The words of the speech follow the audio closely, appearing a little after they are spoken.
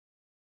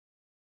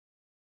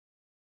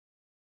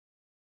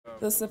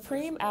The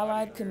Supreme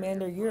Allied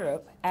Commander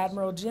Europe,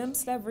 Admiral Jim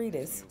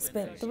Stavridis,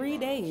 spent 3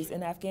 days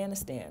in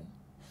Afghanistan.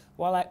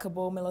 While at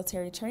Kabul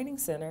Military Training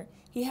Center,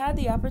 he had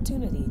the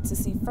opportunity to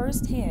see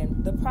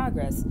firsthand the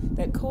progress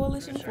that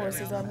coalition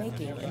forces are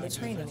making in the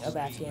training of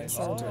Afghan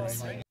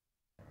soldiers.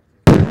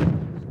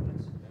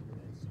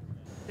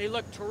 They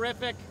look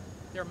terrific,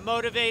 they're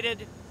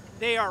motivated,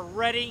 they are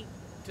ready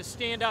to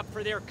stand up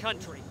for their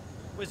country.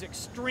 It was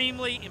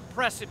extremely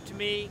impressive to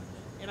me,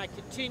 and I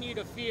continue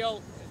to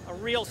feel a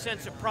real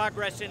sense of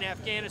progress in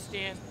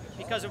Afghanistan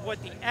because of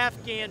what the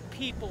Afghan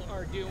people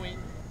are doing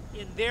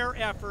in their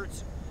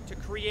efforts to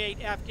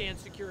create Afghan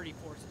security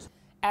forces.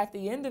 At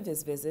the end of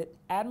his visit,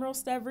 Admiral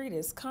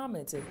Stavridis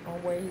commented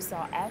on where he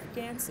saw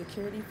Afghan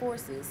security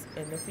forces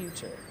in the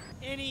future.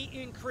 Any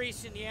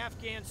increase in the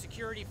Afghan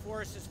security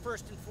forces,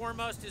 first and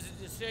foremost, is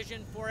a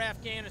decision for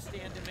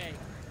Afghanistan to make.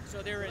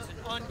 So there is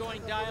an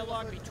ongoing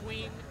dialogue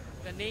between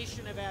the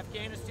nation of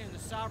Afghanistan, the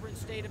sovereign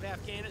state of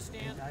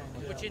Afghanistan,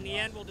 which in the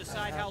end will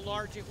decide how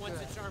large it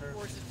wants its armed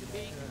forces to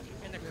be,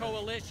 and the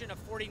coalition of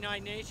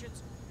 49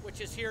 nations,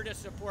 which is here to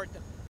support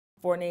them.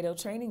 For NATO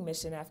Training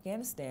Mission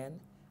Afghanistan,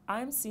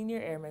 I'm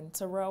Senior Airman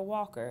Tarelle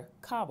Walker,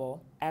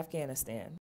 Kabul, Afghanistan.